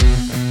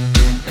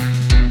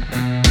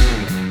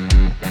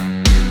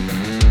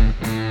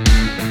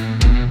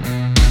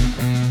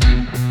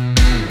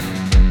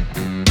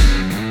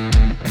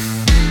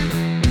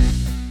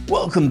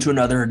Welcome to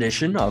another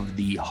edition of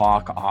the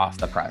Hawk Off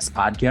the Press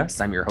podcast.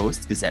 I'm your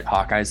host, Gazette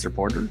Hawkeyes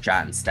reporter,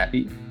 John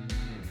Steppe.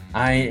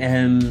 I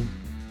am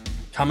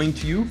coming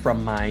to you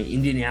from my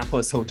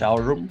Indianapolis hotel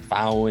room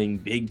following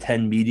Big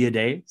Ten Media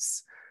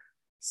Days.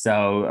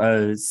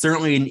 So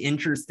certainly an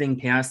interesting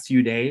past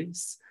few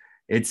days.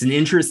 It's an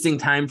interesting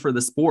time for the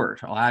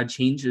sport. A lot of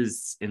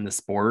changes in the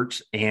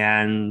sport.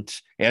 And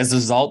as a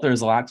result,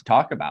 there's a lot to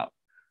talk about.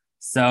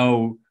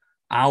 So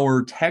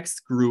our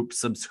text group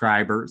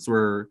subscribers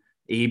were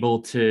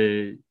able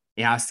to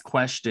ask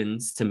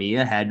questions to me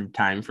ahead of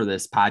time for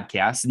this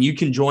podcast. And you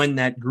can join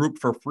that group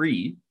for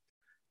free.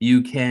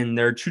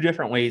 There are two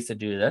different ways to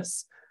do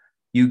this.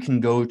 You can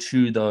go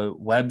to the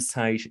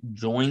website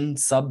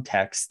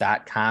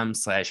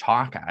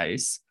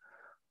joinsubtext.com/Hawkeyes,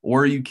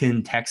 or you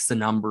can text the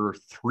number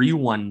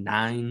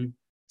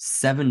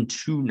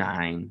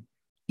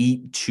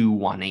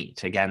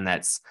 319-729-8218. Again,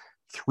 that's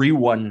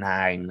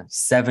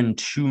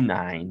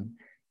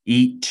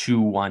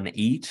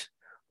 319-729-8218.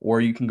 Or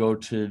you can go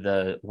to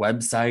the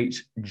website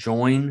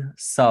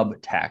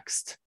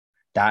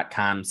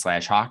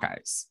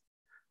joinsubtext.com/Hawkeyes.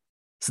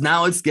 So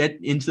now let's get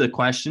into the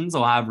questions.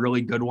 I'll have really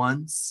good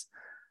ones.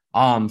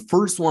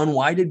 First one,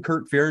 why did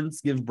Kirk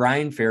Ferentz give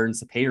Brian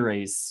Ferentz a pay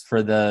raise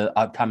for the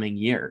upcoming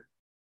year?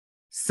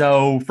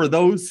 So for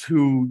those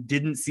who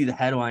didn't see the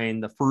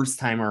headline the first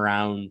time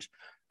around,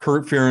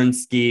 Kirk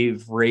Ferentz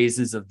gave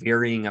raises of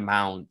varying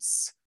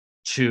amounts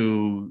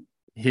to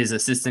his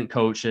assistant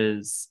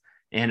coaches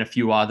and a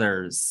few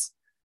others.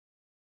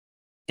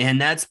 And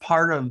that's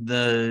part of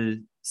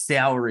the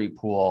salary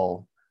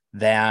pool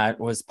that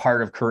was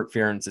part of Kirk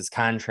Ferentz's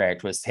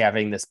contract, was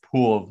having this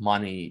pool of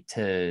money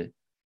to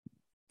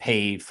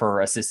pay for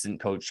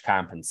assistant coach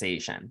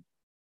compensation.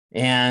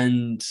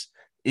 And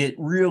it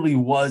really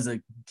was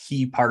a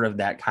key part of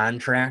that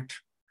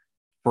contract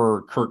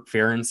for Kirk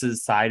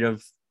Ferentz's side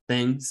of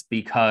things,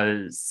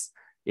 because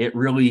it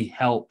really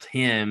helped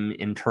him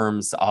in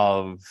terms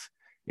of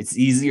it's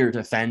easier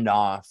to fend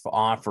off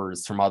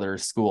offers from other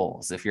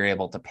schools if you're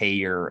able to pay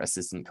your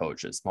assistant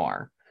coaches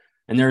more.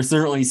 And there are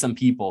certainly some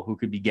people who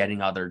could be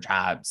getting other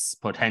jobs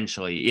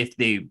potentially if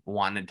they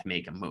wanted to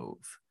make a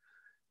move.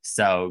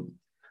 So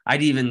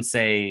I'd even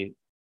say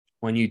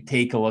when you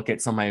take a look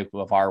at somebody like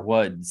LeVar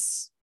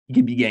Woods, you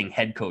could be getting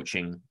head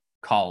coaching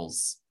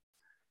calls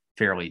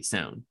fairly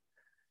soon.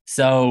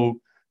 So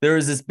there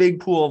was this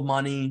big pool of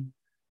money.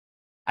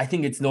 I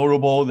think it's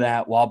notable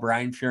that while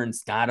Brian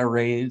Ferentz got a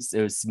raise,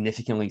 it was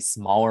significantly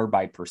smaller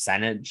by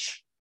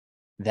percentage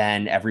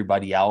than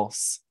everybody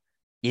else.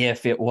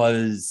 If it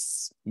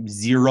was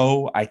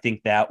zero, I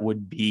think that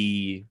would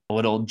be a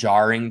little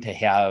jarring to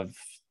have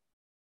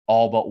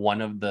all but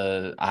one of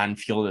the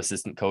on-field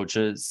assistant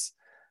coaches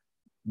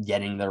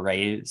getting the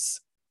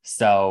raise.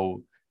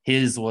 So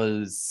his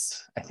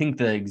was, I think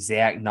the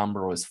exact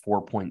number was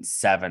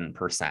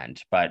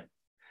 4.7%, but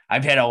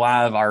I've had a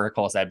lot of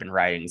articles I've been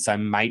writing, so I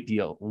might be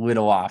a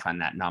little off on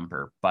that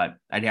number, but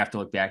I'd have to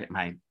look back at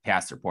my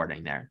past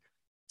reporting there.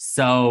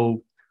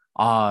 So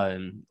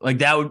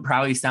that would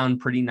probably sound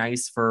pretty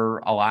nice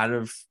for a lot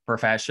of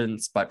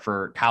professions, but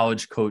for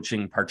college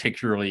coaching,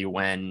 particularly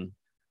when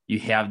you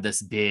have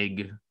this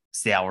big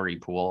salary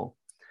pool,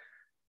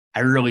 I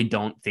really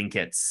don't think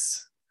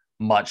it's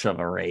much of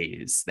a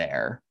raise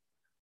there.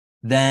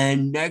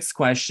 Then next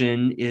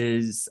question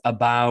is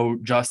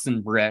about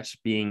Justin Britt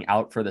being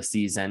out for the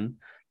season.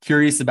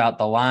 Curious about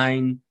the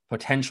line,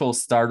 potential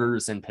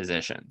starters and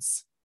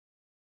positions.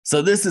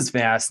 So this is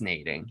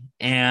fascinating,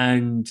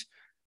 and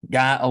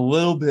got a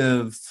little bit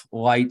of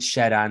light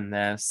shed on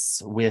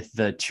this with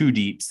the two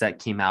deeps that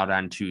came out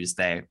on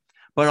Tuesday,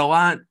 but a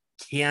lot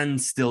can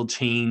still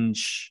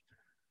change.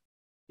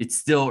 It's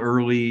still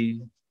early,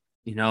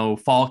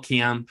 fall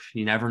camp,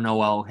 you never know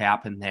what will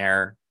happen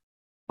there.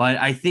 But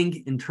I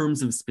think in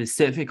terms of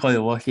specifically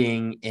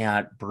looking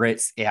at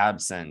Britt's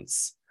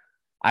absence,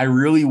 I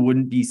really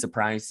wouldn't be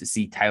surprised to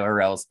see Tyler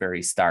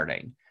Ellsbury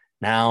starting.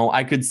 Now,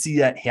 I could see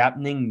that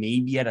happening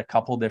maybe at a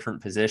couple different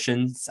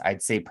positions.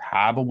 I'd say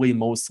probably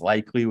most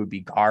likely would be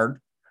guard,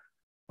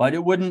 but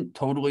it wouldn't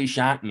totally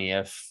shock me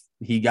if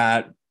he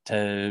got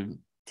to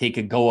take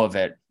a go of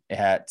it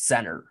at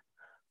center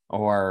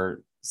or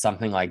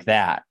something like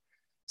that.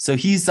 So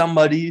he's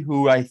somebody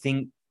who I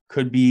think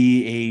could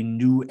be a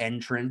new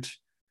entrant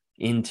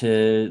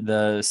into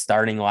the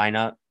starting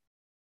lineup.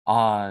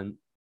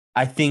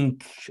 I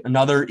think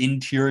another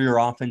interior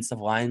offensive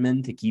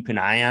lineman to keep an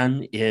eye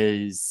on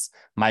is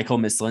Michael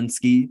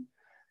Myslinski.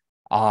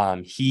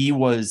 He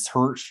was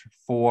hurt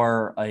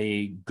for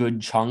a good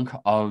chunk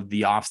of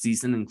the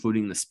offseason,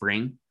 including the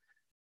spring.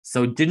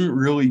 So didn't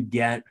really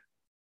get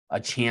a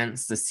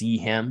chance to see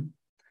him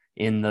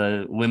in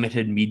the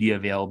limited media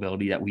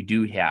availability that we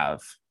do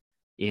have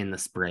in the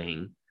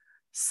spring.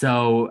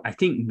 So I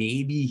think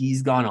maybe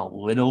he's gone a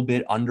little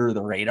bit under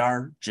the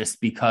radar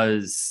just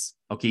because,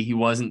 he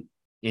wasn't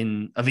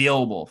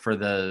available for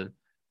the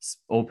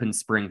open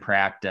spring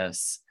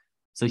practice.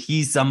 So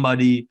he's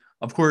somebody,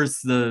 of course,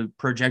 the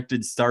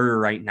projected starter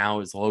right now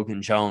is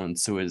Logan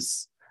Jones, who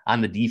is on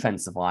the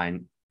defensive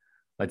line.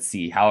 let's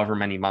see, however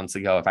many months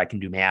ago, if I can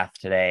do math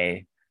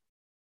today,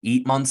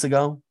 8 months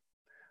ago.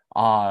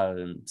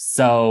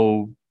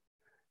 So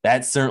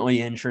that's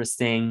certainly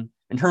interesting.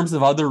 In terms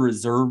of other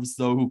reserves,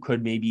 though, who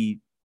could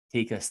maybe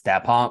take a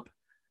step up,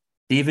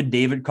 David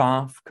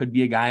Davidkoff could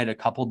be a guy at a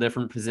couple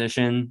different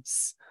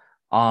positions.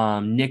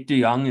 Nick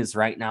DeYoung is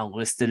right now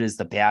listed as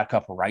the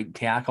backup right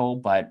tackle,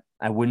 but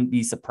I wouldn't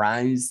be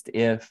surprised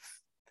if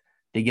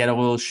they get a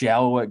little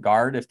shallow at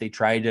guard if they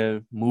try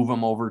to move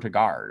him over to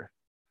guard.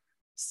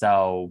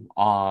 So,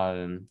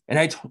 and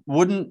I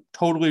wouldn't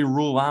totally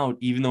rule out,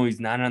 even though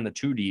he's not on the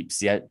two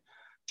deeps yet,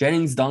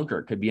 Jennings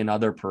Dunker could be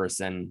another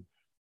person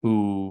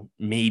who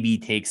maybe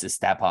takes a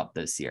step up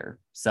this year.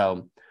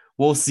 So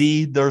we'll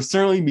see. There'll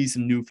certainly be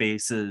some new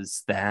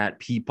faces that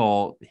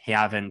people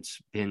haven't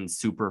been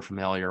super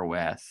familiar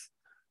with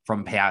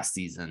from past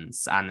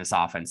seasons on this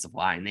offensive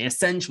line. They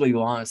essentially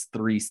lost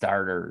 3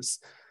 starters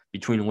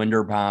between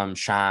Linderbaum,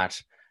 Schott,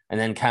 and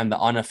then kind of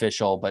the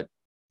unofficial, but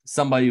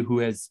somebody who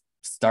has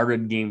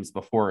started games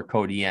before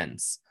Cody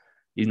Ince,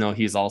 even though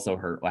he's also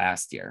hurt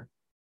last year.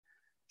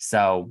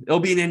 So it'll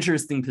be an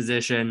interesting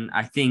position.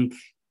 I think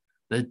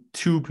the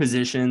 2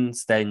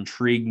 positions that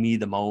intrigue me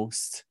the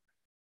most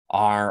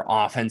are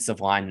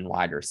offensive line and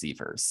wide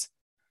receivers.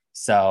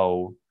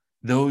 So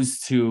those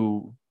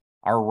 2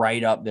 are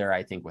right up there,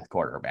 I think, with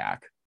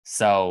quarterback.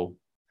 So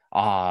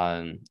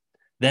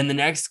then the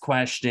next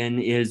question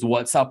is,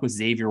 what's up with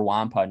Xavier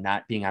Wampa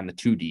not being on the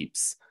 2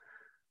 deeps?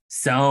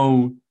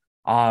 So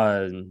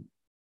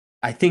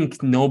I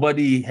think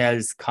nobody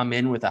has come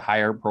in with a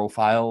higher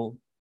profile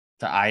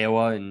to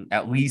Iowa in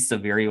at least a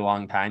very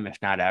long time, if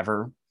not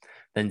ever,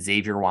 than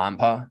Xavier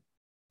Wampa.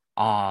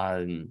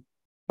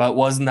 But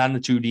wasn't on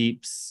the 2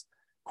 deeps.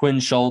 Quinn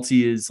Schulte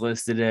is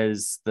listed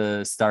as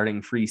the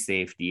starting free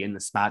safety in the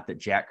spot that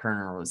Jack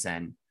Kerner was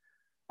in.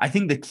 I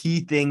think the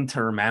key thing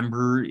to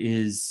remember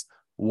is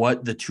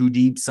what the 2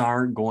 deeps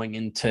are going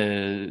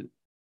into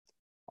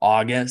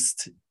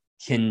August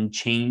can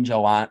change a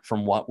lot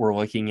from what we're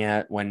looking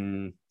at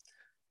when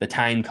the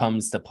time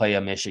comes to play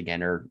a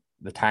Michigan or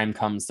the time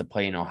comes to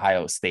play an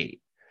Ohio State.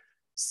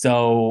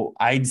 So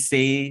I'd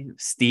say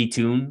stay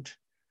tuned.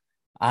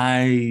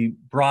 I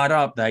brought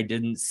up that I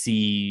didn't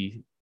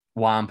see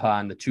Wampa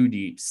on the 2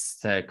 deeps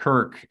to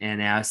Kirk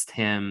and asked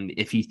him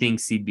if he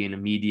thinks he'd be an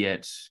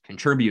immediate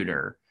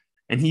contributor.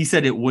 And he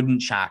said it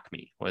wouldn't shock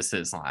me, was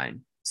his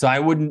line. So I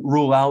wouldn't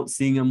rule out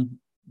seeing him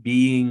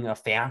being a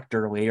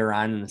factor later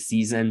on in the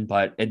season.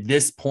 But at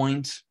this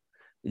point,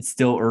 it's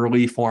still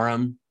early for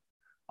him.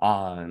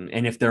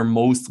 And if they're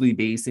mostly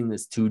basing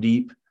this 2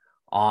 deep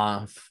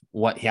off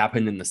what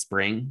happened in the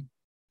spring,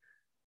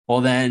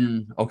 well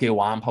then, okay,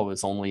 Wampa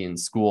was only in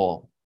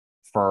school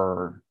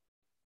for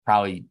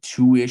probably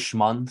 2-ish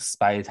months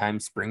by the time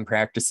spring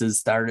practices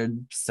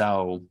started.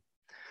 So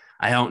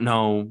I don't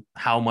know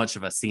how much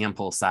of a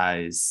sample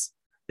size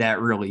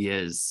that really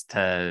is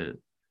to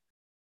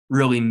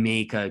really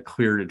make a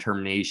clear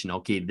determination.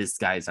 Okay, this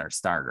guy's our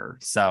starter.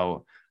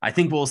 So I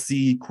think we'll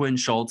see Quinn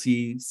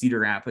Schulte, Cedar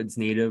Rapids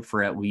native,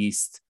 for at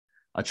least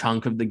a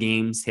chunk of the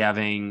games,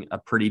 having a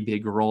pretty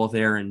big role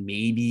there. And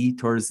maybe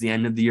towards the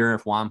end of the year,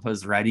 if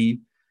Wampa's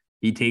ready,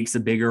 he takes a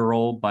bigger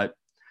role, but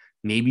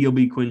maybe it'll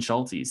be Quinn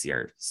Schulte's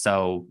here.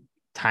 So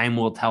time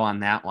will tell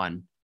on that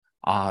one.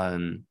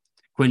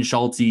 Quinn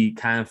Schulte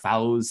kind of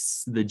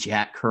follows the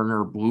Jack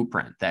Kerner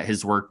blueprint that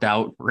has worked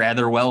out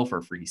rather well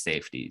for free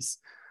safeties.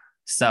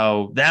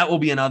 So that will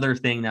be another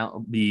thing that will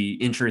be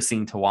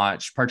interesting to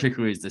watch,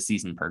 particularly as the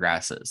season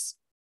progresses.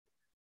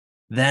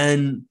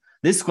 Then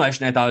this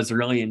question I thought was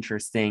really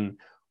interesting.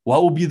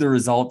 What will be the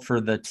result for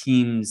the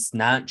teams,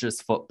 not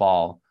just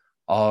football,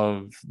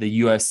 of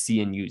the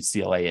USC and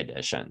UCLA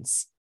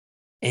editions?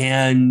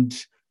 And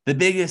the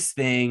biggest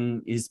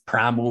thing is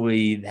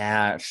probably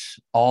that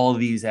all of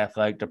these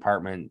athletic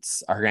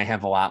departments are going to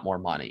have a lot more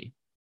money.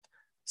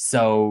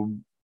 So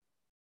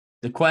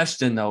the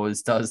question, though,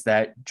 is does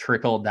that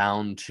trickle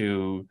down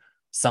to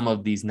some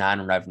of these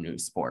non-revenue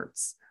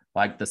sports,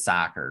 like the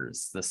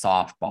soccers, the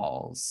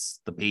softballs,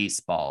 the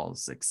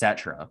baseballs,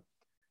 etc.?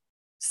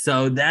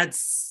 So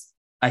that's,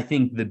 I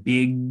think,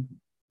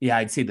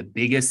 I'd say the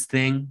biggest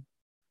thing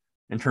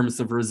in terms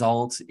of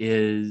result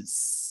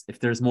is if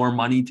there's more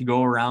money to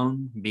go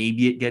around,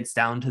 maybe it gets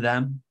down to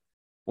them,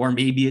 or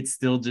maybe it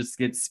still just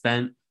gets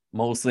spent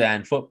mostly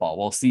on football.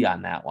 We'll see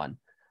on that one.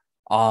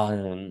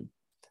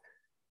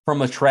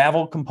 From a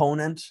travel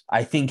component,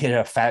 I think it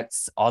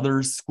affects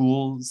other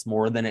schools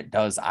more than it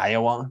does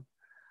Iowa.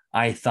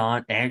 I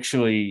thought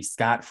actually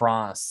Scott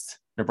Frost,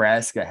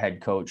 Nebraska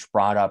head coach,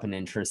 brought up an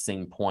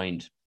interesting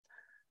point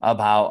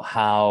about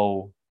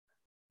how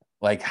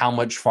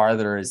much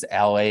farther is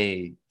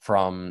LA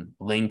from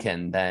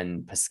Lincoln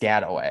than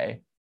Piscataway,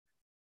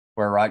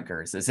 where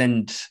Rutgers is.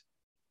 And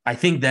I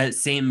think that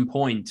same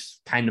point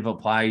kind of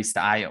applies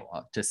to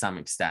Iowa to some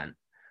extent,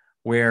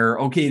 where,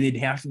 okay, they'd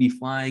have to be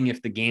flying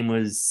if the game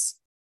was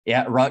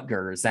at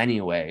Rutgers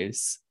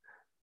anyways,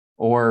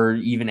 or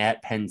even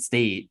at Penn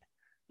State.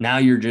 Now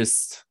you're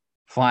just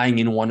flying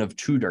in one of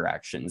 2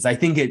 directions. I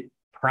think it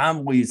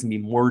probably is going to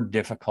be more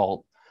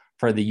difficult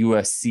for the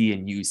USC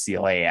and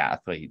UCLA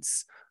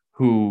athletes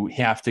who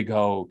have to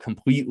go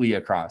completely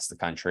across the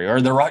country,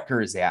 or the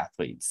Rutgers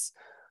athletes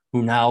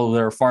who now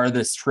their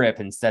farthest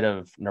trip instead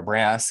of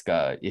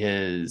Nebraska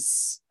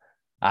is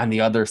on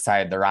the other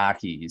side of the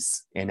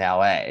Rockies in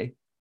LA.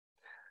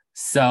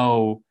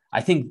 So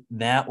I think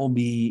that will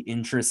be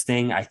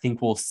interesting. I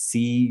think we'll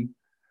see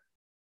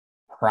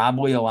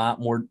probably a lot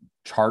more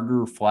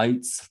charter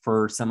flights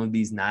for some of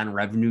these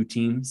non-revenue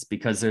teams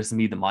because there's going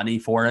to be the money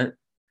for it.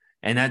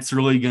 And that's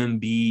really going to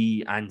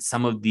be on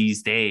some of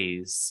these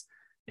days.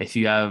 If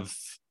you have,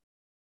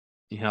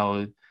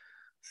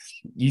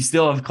 you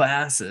still have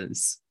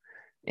classes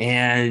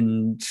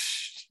and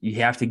you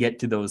have to get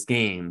to those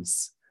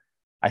games.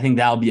 I think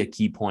that'll be a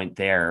key point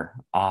there.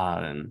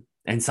 And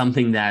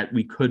something that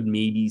we could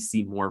maybe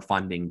see more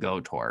funding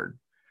go toward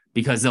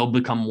because they'll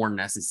become more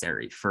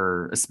necessary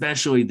for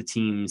especially the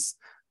teams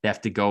that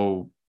have to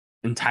go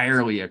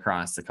entirely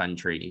across the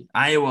country.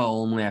 Iowa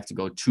will only have to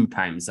go 2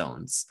 time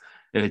zones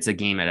if it's a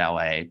game at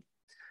LA.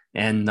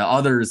 And the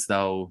others,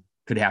 though,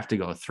 could have to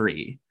go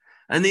 3.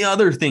 And the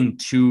other thing,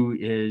 too,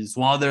 is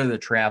while they're the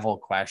travel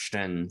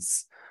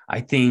questions,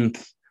 I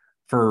think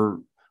for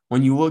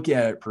when you look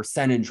at it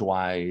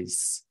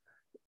percentage-wise,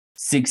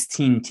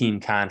 16-team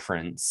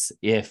conference,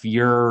 if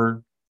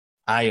you're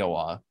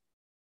Iowa,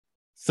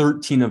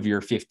 13 of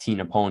your 15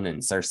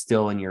 opponents are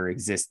still in your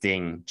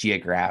existing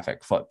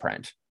geographic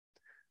footprint.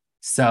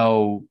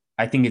 So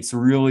I think it's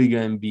really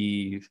going to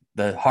be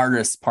the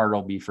hardest part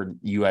will be for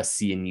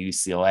USC and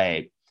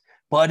UCLA.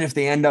 But if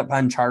they end up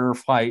on charter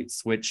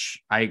flights,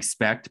 which I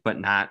expect, but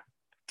not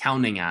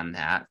counting on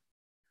that,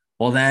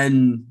 well,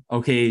 then,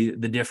 okay,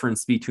 the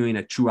difference between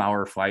a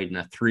 2-hour flight and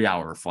a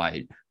 3-hour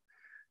flight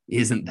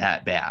isn't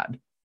that bad.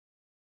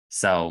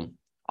 So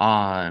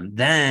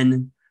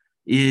then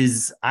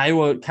is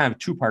Iowa, kind of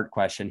 2-part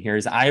question here,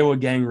 is Iowa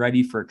getting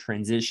ready for a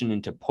transition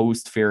into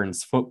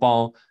post-Ferentz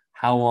football?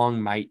 How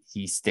long might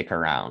he stick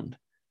around?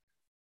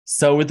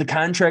 So with the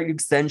contract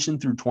extension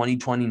through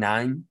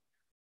 2029,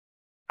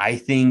 I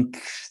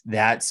think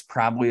that's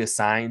probably a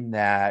sign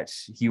that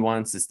he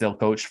wants to still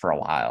coach for a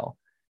while.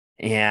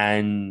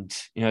 And,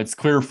 it's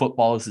clear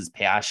football is his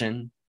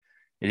passion.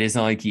 It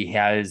isn't like he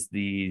has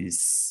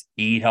these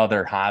 8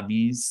 other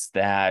hobbies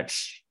that,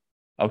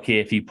 okay,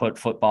 if he put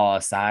football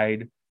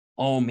aside,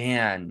 oh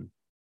man,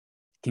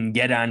 can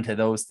get onto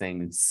those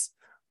things.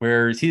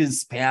 Whereas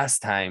his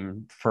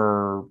pastime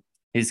for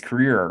his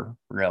career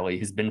really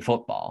has been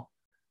football.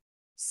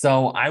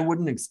 So I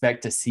wouldn't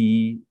expect to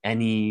see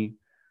any,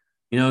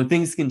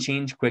 things can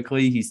change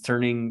quickly. He's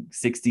turning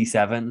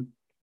 67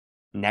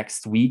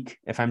 next week,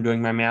 if I'm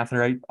doing my math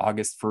right,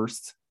 August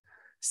 1st.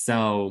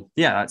 So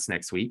yeah, that's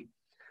next week.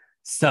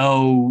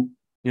 So,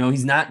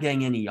 he's not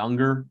getting any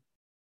younger.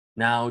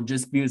 Now,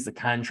 just because the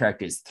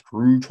contract is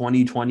through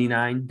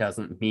 2029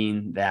 doesn't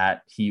mean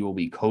that he will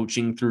be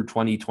coaching through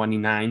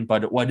 2029.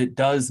 But what it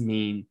does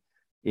mean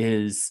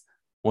is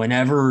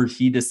whenever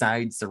he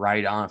decides to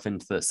ride off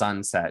into the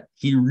sunset,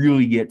 he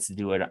really gets to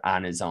do it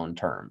on his own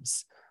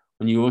terms.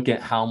 When you look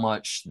at how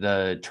much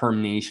the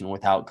termination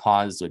without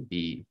cause would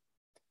be,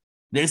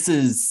 this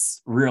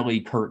is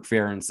really Kirk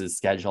Ferentz's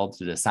schedule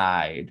to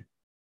decide.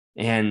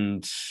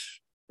 And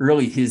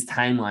really his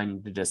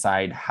timeline to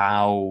decide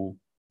how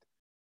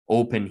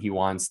open he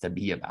wants to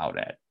be about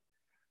it.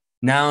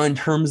 Now, in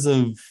terms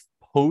of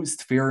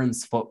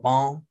post-Ferentz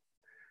football,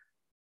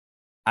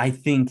 I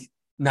think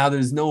now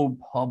there's no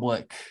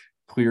public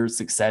clear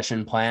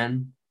succession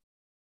plan,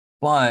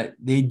 but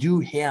they do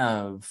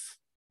have,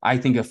 I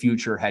think, a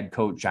future head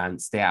coach on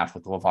staff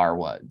with LeVar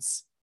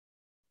Woods.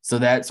 So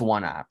that's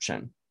one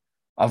option.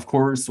 Of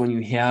course, when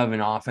you have an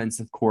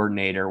offensive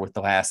coordinator with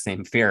the last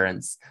name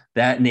Ferentz,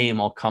 that name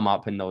will come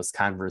up in those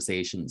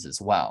conversations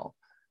as well.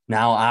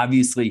 Now,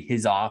 obviously,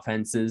 his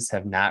offenses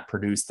have not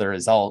produced the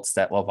results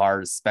that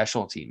LeVar's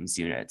special teams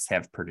units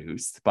have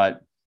produced.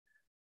 But,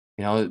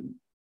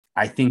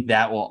 I think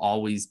that will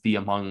always be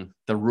among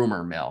the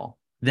rumor mill.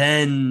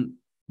 Then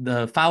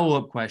the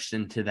follow-up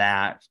question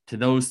to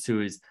those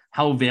two is,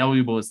 how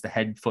valuable is the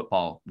head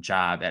football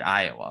job at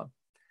Iowa?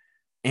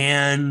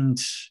 And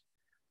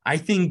I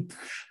think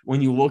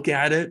when you look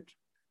at it,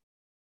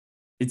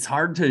 it's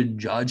hard to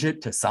judge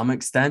it to some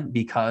extent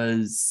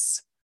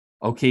because,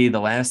 okay, the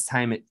last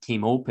time it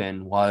came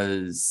open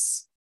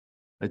was,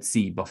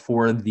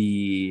 before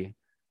the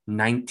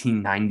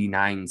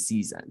 1999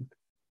 season.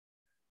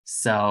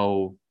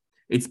 So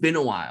it's been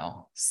a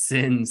while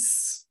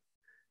since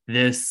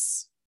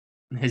this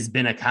has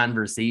been a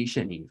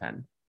conversation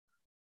even.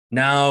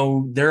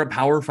 Now, they're a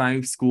Power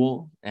 5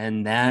 school,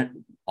 and that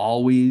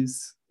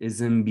always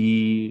is going to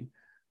be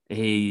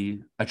a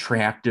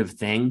attractive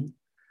thing.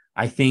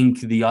 I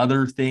think the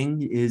other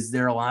thing is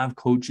there are a lot of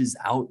coaches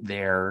out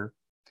there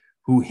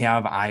who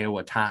have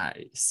Iowa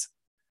ties.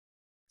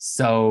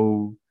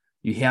 So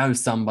you have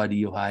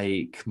somebody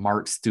like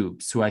Mark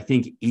Stoops, who I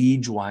think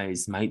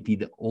age-wise might be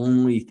the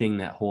only thing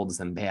that holds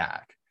them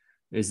back,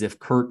 is if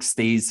Kirk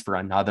stays for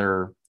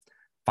another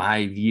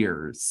 5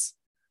 years,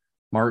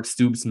 Mark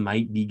Stoops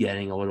might be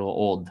getting a little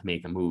old to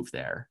make a move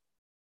there.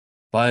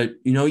 But,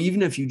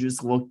 even if you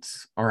just looked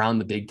around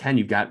the Big Ten,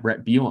 you've got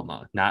Brett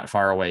Bielema, not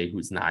far away,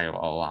 who's an Iowa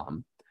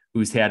alum,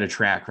 who's had a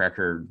track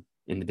record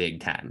in the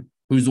Big Ten,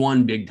 who's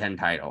won Big Ten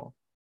title,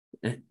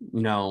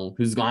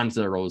 who's gone to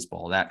the Rose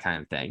Bowl, that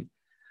kind of thing.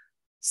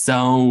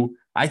 So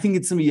I think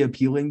it's going to be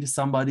appealing to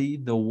somebody.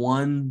 The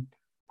one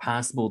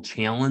possible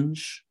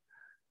challenge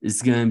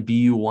is going to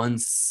be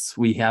once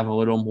we have a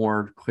little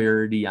more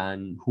clarity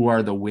on who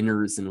are the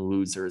winners and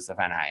losers of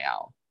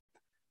NIL.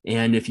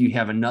 And if you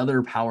have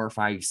another Power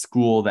 5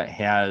 school that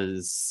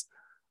has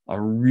a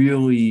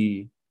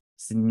really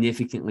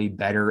significantly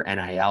better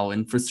NIL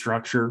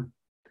infrastructure,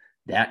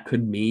 that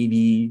could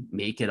maybe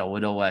make it a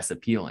little less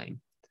appealing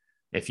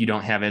if you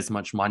don't have as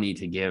much money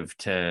to give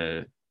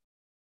to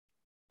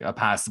a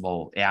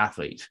possible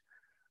athlete.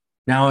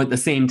 Now, at the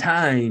same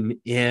time,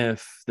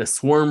 if the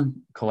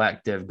Swarm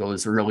Collective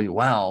goes really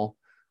well,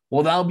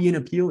 that'll be an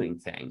appealing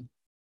thing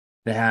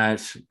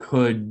that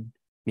could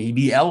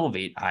maybe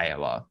elevate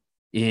Iowa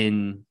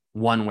in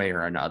one way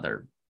or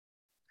another.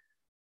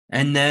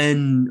 And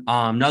then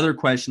another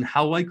question,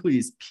 how likely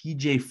is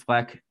PJ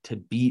Fleck to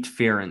beat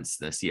Ferentz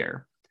this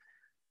year?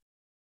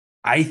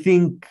 I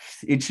think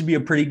it should be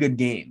a pretty good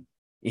game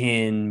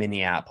in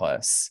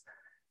Minneapolis.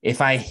 If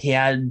I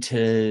had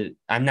to,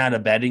 I'm not a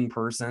betting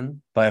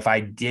person, but if I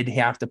did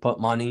have to put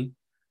money,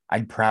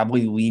 I'd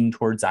probably lean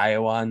towards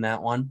Iowa on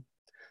that one.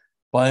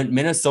 But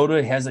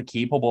Minnesota has a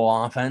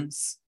capable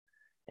offense.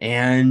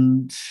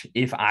 And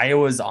if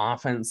Iowa's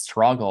offense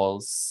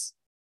struggles,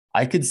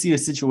 I could see a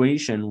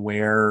situation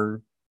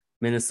where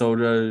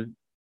Minnesota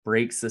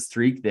breaks the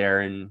streak there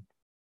and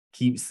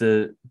keeps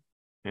the,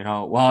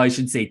 I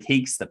should say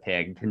takes the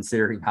pig,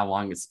 considering how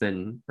long it's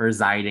been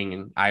residing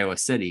in Iowa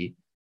City.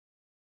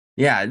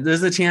 Yeah,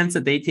 there's a chance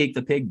that they take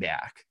the pig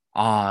back.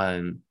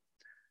 I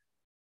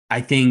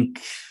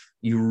think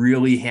you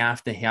really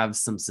have to have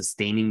some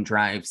sustaining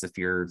drives if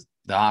you're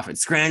the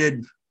offense.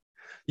 Granted,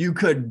 you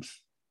could,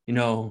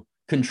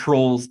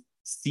 control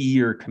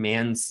C or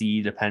command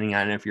C, depending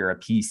on if you're a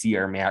PC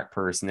or Mac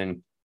person,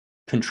 and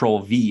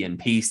control V and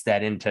paste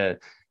that into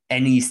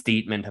any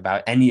statement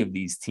about any of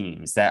these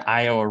teams, that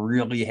Iowa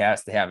really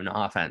has to have an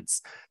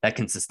offense that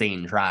can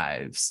sustain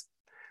drives.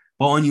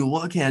 But when you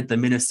look at the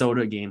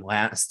Minnesota game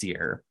last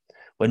year,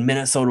 when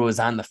Minnesota was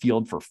on the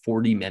field for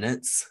 40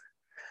 minutes,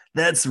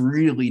 that's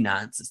really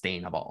not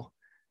sustainable.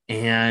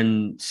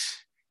 And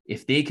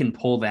if they can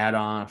pull that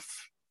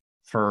off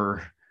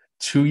for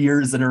 2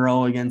 years in a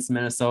row against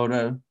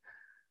Minnesota,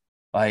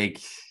 they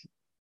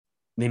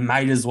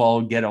might as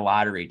well get a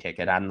lottery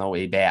ticket on the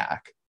way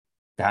back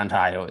down to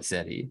Iowa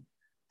City.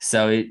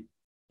 So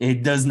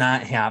it does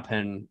not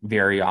happen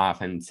very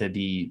often to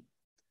be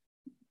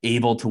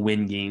able to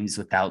win games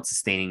without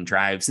sustaining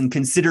drives. And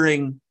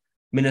considering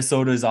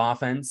Minnesota's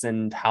offense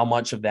and how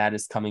much of that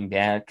is coming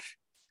back,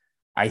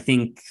 I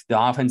think the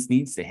offense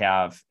needs to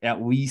have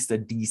at least a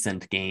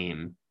decent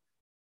game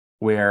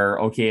where,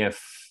 okay,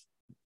 if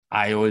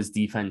Iowa's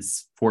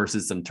defense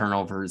forces some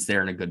turnovers,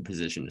 they're in a good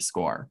position to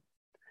score.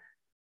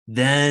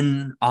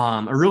 Then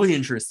a really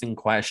interesting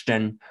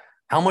question,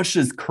 how much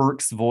does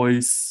Kirk's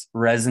voice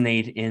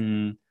resonate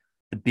in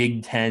the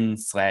Big Ten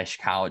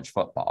 / college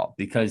football?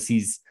 Because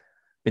he's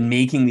been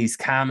making these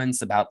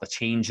comments about the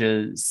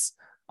changes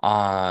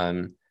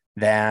that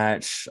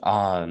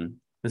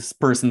this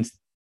person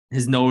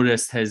has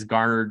noticed has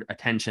garnered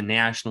attention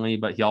nationally,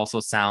 but he also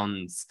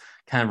sounds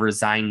kind of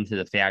resigned to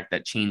the fact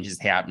that change is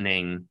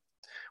happening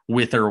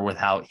with or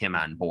without him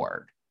on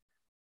board.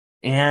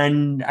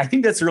 And I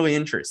think that's really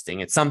interesting.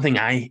 It's something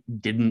I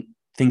didn't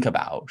think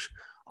about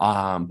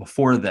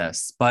before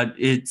this, but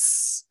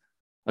it's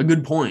a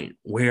good point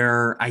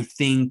where I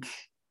think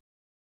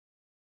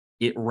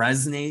it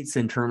resonates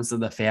in terms of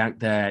the fact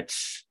that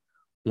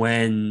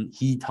when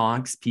he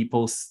talks,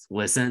 people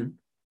listen.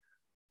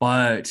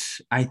 But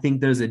I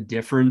think there's a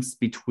difference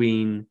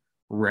between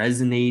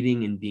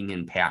resonating and being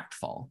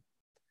impactful.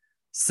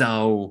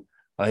 So,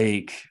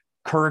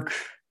 Kirk,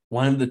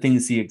 one of the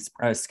things he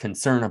expressed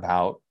concern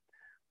about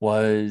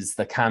was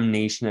the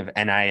combination of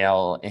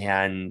NIL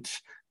and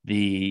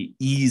the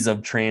ease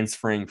of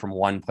transferring from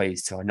one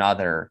place to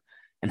another,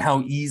 and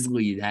how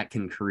easily that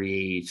can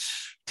create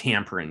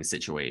tampering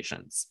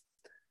situations.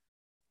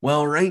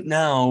 Well, right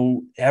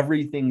now,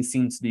 everything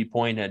seems to be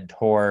pointed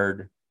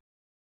toward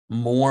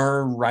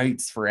more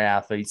rights for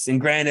athletes. And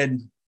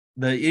granted,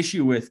 the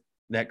issue with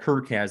that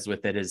Kirk has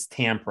with it is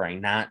tampering,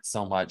 not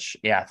so much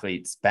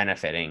athletes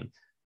benefiting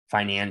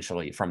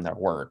financially from their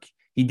work.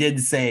 He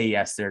did say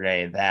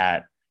yesterday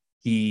that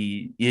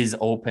he is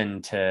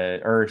open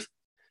to, or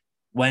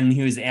when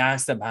he was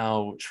asked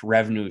about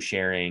revenue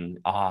sharing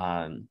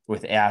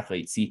with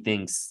athletes, he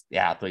thinks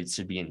athletes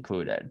should be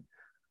included.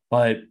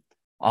 But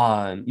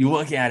you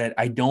look at it,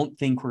 I don't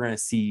think we're going to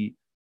see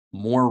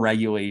more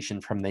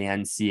regulation from the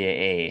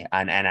NCAA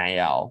on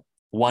NIL,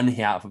 one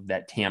half of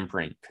that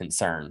tampering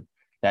concern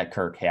that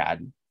Kirk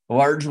had,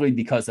 largely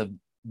because of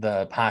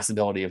the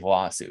possibility of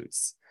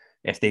lawsuits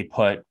if they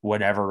put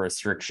whatever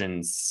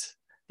restrictions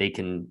they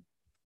can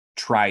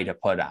try to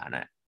put on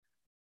it.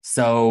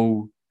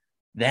 So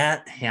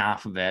that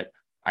half of it,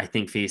 I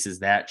think, faces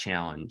that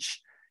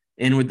challenge.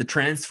 And with the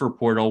transfer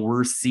portal,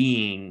 we're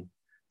seeing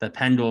the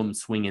pendulum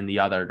swing in the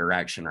other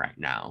direction right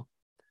now,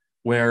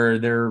 where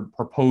their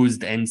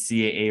proposed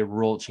NCAA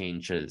rule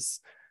changes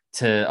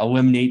to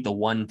eliminate the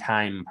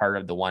one-time part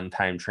of the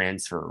one-time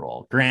transfer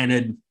rule.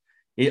 Granted,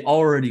 it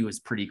already was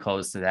pretty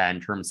close to that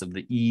in terms of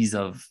the ease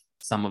of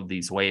some of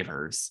these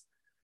waivers,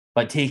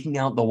 but taking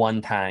out the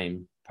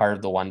one-time part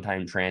of the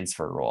one-time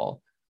transfer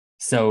rule,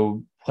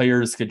 so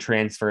players could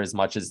transfer as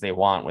much as they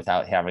want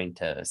without having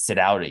to sit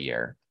out a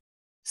year.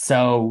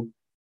 So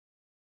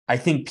I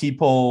think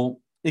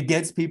it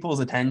gets people's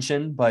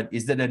attention, but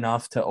is it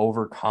enough to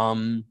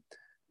overcome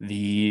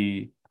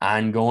the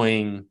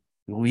ongoing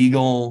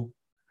legal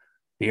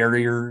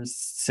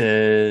barriers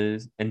to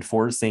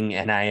enforcing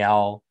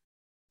NIL?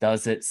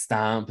 Does it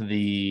stop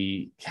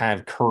the kind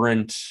of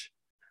current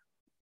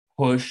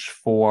push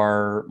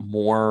for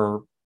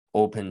more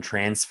open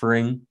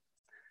transferring?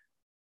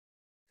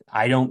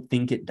 I don't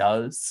think it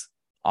does.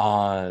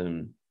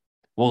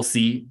 We'll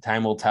see.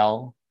 Time will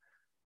tell.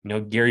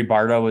 Gary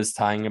Barta was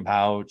talking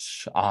about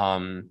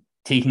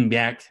taking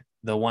back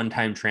the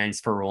one-time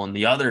transfer rule in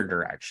the other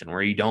direction,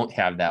 where you don't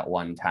have that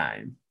one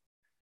time.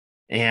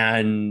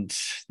 And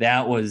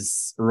that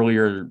was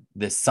earlier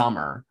this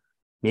summer.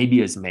 Maybe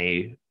it was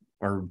May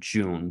or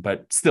June,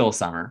 but still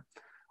summer.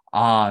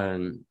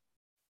 And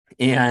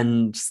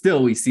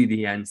still we see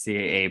the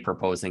NCAA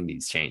proposing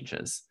these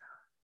changes.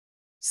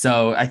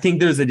 So I think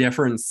there's a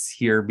difference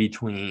here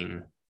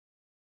between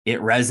it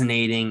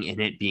resonating and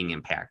it being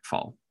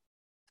impactful.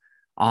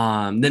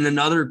 Then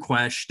another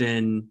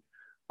question,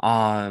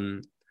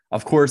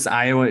 of course,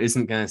 Iowa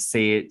isn't going to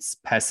say it's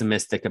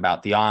pessimistic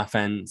about the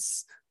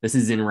offense. This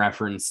is in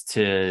reference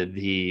to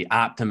the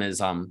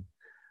optimism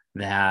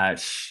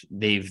that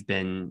they've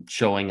been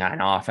showing on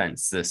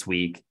offense this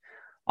week.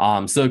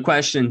 So the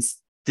question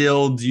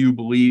still, do you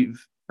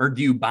believe, or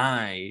do you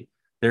buy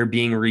there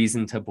being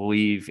reason to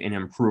believe in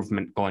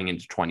improvement going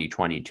into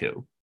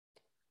 2022?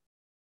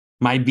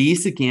 My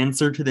basic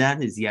answer to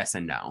that is yes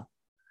and no.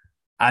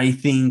 I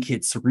think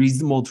it's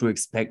reasonable to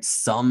expect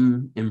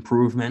some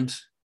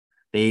improvement.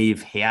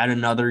 They've had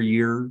another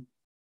year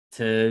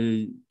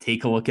to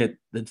take a look at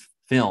the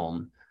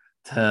film,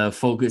 to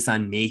focus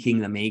on making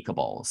the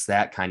makeables,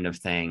 that kind of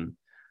thing.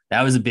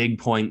 That was a big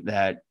point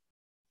that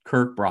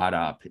Kirk brought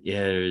up,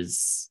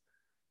 is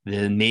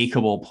the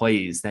makeable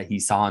plays that he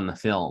saw in the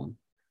film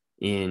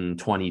in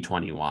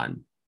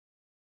 2021.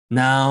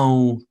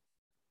 Now,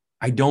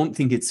 I don't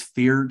think it's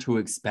fair to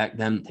expect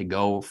them to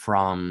go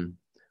from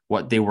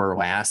what they were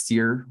last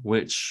year,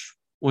 which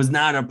was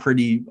not a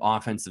pretty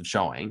offensive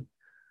showing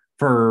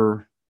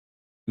for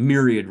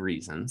myriad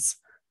reasons,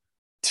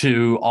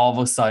 to all of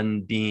a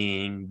sudden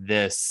being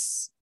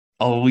this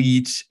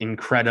elite,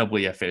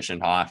 incredibly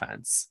efficient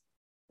offense.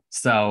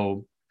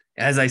 So,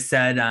 as I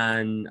said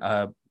on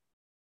a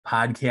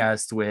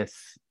podcast with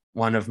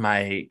one of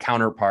my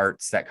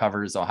counterparts that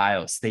covers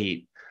Ohio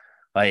State,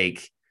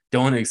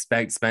 don't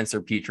expect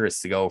Spencer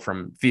Petras to go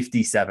from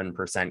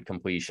 57%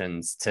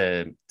 completions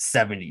to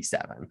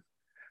 77,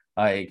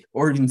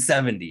 or even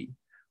 70,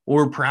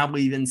 or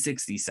probably even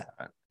 67.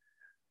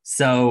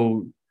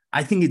 So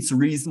I think it's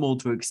reasonable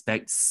to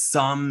expect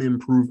some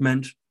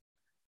improvement,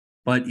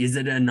 but is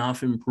it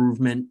enough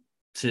improvement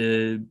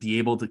to be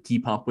able to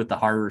keep up with the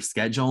harder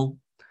schedule?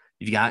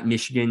 You've got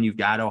Michigan, you've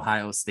got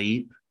Ohio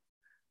State.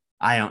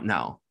 I don't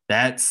know.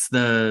 That's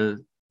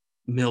the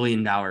 $1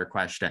 million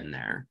question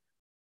there.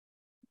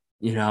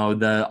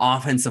 The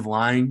offensive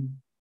line,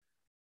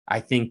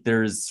 I think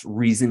there's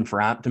reason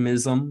for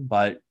optimism,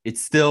 but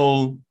it's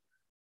still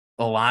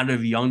a lot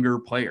of younger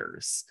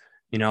players.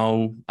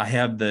 I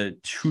have the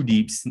two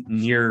deeps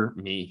near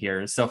me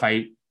here. So if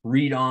I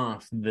read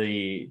off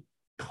the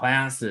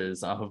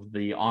classes of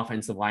the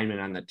offensive linemen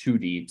on the two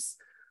deeps: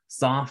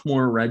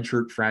 sophomore,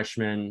 redshirt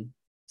freshman,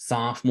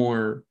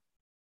 sophomore,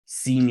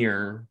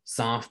 senior,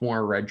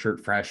 sophomore,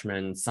 redshirt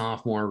freshman,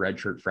 sophomore,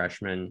 redshirt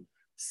freshman,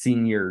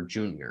 senior,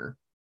 junior.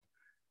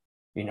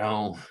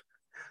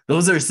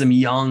 Those are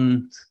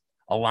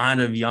a lot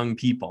of young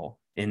people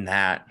in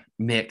that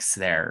mix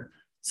there.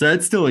 So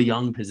that's still a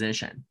young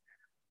position.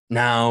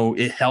 Now,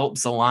 it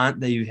helps a lot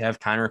that you have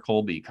Connor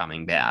Colby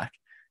coming back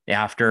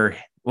after,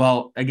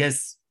 I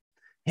guess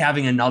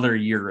having another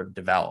year of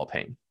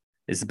developing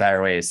is a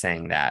better way of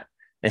saying that.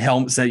 It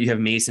helps that you have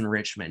Mason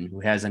Richman, who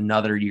has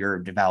another year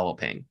of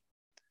developing.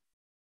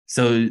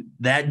 So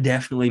that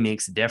definitely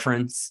makes a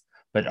difference.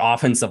 But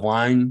offensive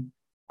line,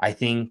 I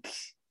think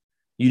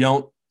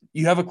you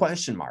have a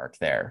question mark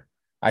there.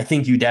 I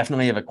think you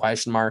definitely have a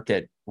question mark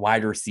at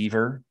wide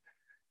receiver.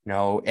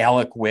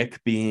 Alec Wick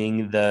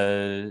being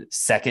the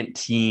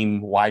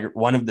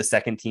one of the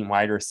second team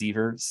wide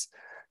receivers.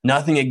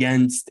 Nothing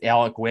against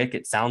Alec Wick.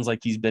 It sounds like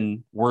he's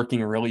been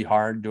working really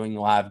hard, doing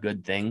a lot of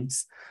good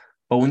things.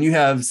 But when you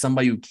have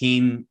somebody who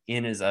came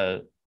in as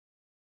a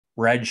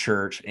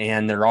redshirt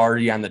and they're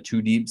already on the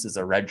two deeps as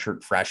a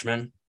redshirt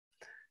freshman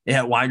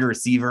at wide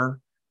receiver,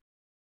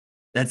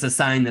 that's a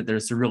sign that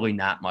there's really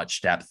not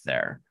much depth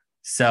there.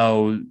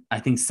 So I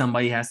think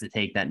somebody has to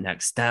take that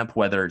next step,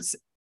 whether it's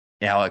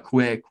Alec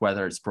Quick,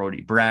 whether it's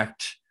Brody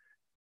Brecht,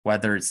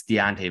 whether it's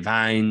Deontay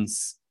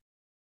Vines.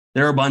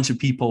 There are a bunch of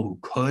people who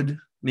could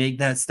make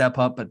that step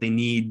up, but they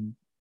need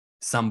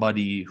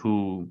somebody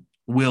who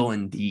will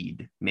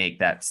indeed make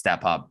that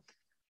step up.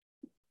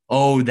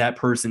 Oh, that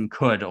person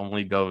could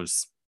only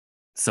goes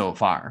so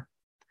far.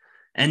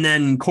 And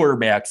then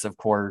quarterbacks, of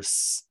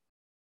course,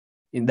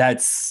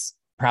 that's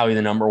probably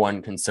the number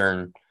one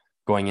concern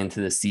going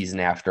into the season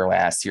after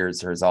last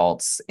year's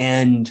results.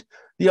 And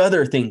the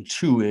other thing,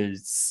 too,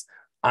 is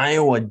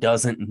Iowa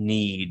doesn't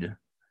need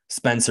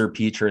Spencer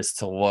Petras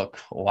to look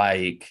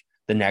like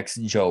the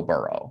next Joe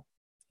Burrow.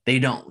 They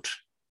don't,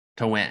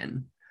 to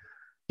win.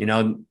 You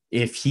know,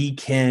 if he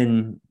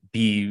can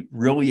be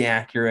really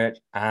accurate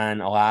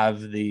on a lot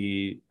of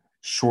the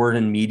short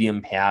and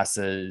medium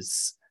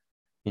passes,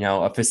 you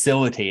know, a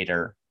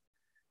facilitator,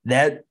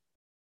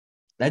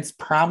 that's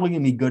probably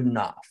going to be good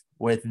enough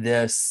with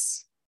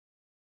this,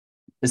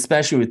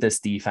 especially with this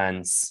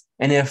defense.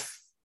 And if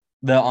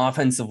the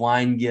offensive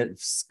line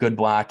gives good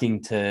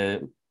blocking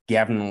to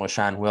Gavin and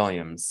LaShawn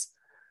Williams,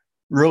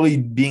 really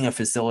being a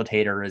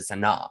facilitator is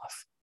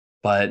enough.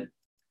 But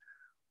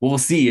we'll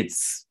see.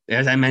 It's,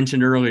 as I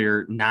mentioned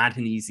earlier, not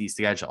an easy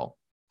schedule.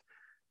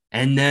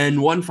 And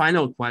then one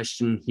final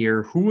question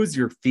here. Who was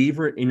your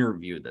favorite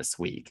interview this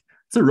week?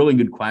 It's a really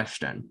good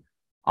question.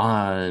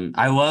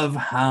 I love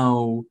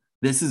how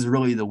this is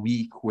really the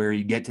week where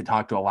you get to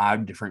talk to a lot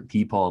of different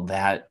people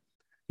that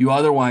you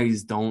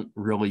otherwise don't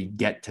really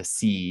get to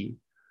see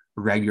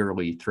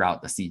regularly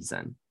throughout the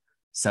season.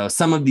 So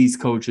some of these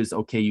coaches,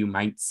 okay, you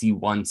might see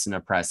once in a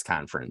press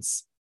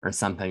conference or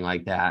something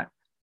like that,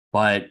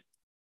 but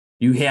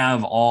you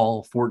have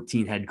all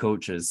 14 head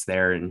coaches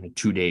there in a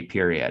 2-day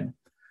period.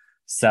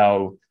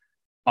 So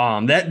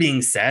that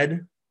being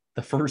said,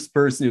 the first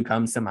person who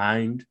comes to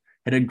mind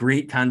had a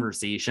great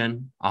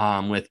conversation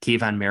with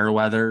Kayvon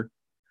Merriweather.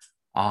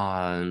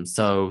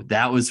 So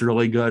that was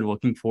really good.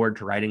 Looking forward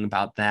to writing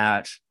about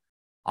that.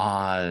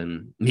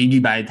 Maybe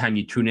by the time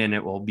you tune in,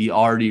 it will be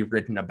already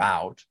written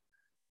about.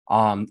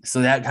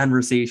 So that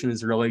conversation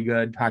is really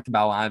good. Talked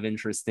about a lot of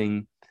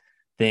interesting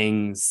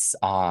things.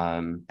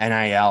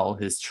 NIL,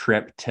 his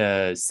trip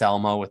to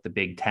Selma with the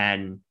Big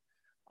Ten.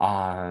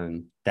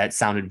 That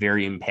sounded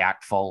very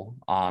impactful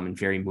and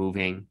very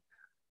moving.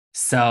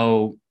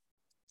 So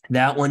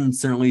that one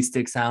certainly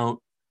sticks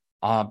out.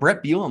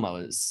 Brett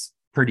Bielema is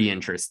pretty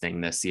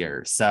interesting this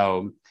year.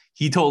 So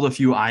he told a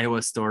few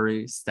Iowa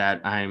stories that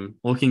I'm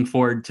looking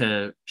forward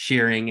to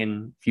sharing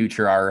in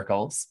future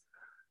articles.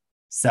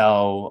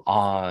 So,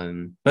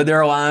 but there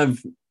are a lot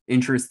of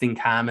interesting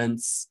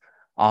comments.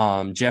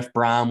 Jeff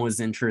Brom was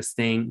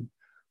interesting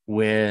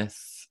with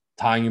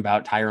talking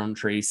about Tyrone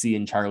Tracy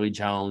and Charlie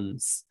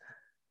Jones.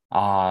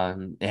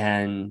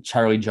 And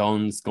Charlie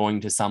Jones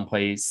going to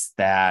someplace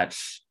that,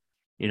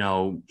 you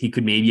know, he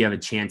could maybe have a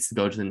chance to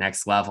go to the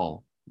next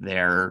level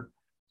there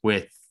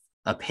with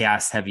a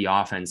pass-heavy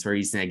offense where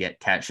he's going to get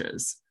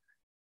catches.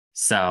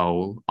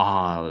 So,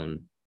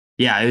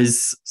 yeah, it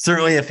was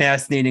certainly a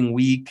fascinating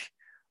week.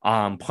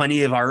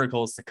 Plenty of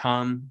articles to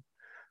come.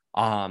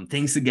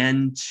 Thanks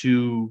again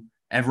to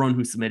everyone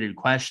who submitted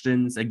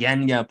questions.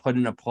 Again, yeah, put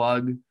in a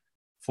plug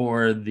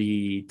for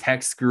the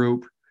text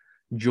group,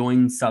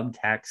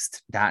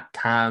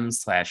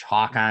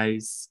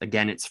 joinsubtext.com/Hawkeyes.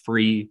 Again, it's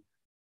free.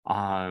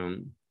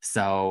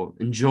 So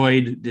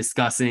enjoyed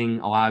discussing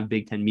a lot of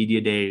Big Ten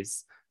Media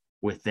Days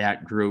with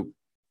that group.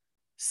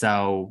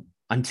 So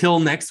until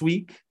next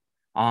week,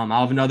 I'll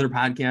have another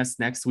podcast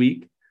next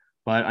week.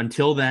 But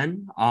until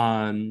then,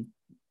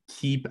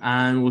 keep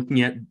on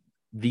looking at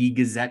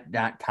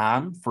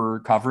thegazette.com for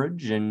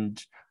coverage.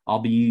 And I'll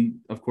be,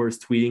 of course,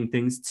 tweeting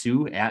things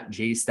too at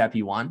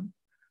jsteppy1.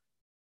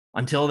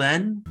 Until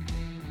then,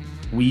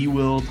 we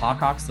will talk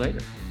Hawks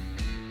later.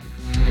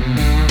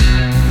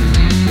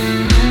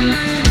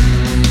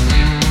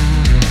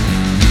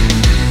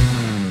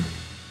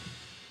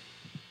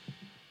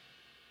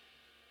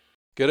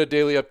 Get a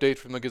daily update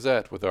from the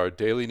Gazette with our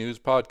daily news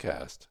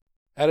podcast.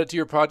 Add it to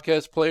your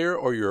podcast player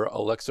or your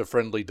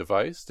Alexa-friendly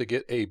device to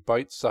get a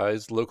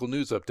bite-sized local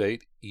news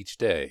update each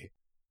day.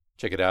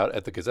 Check it out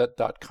at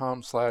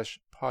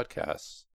thegazette.com/podcasts.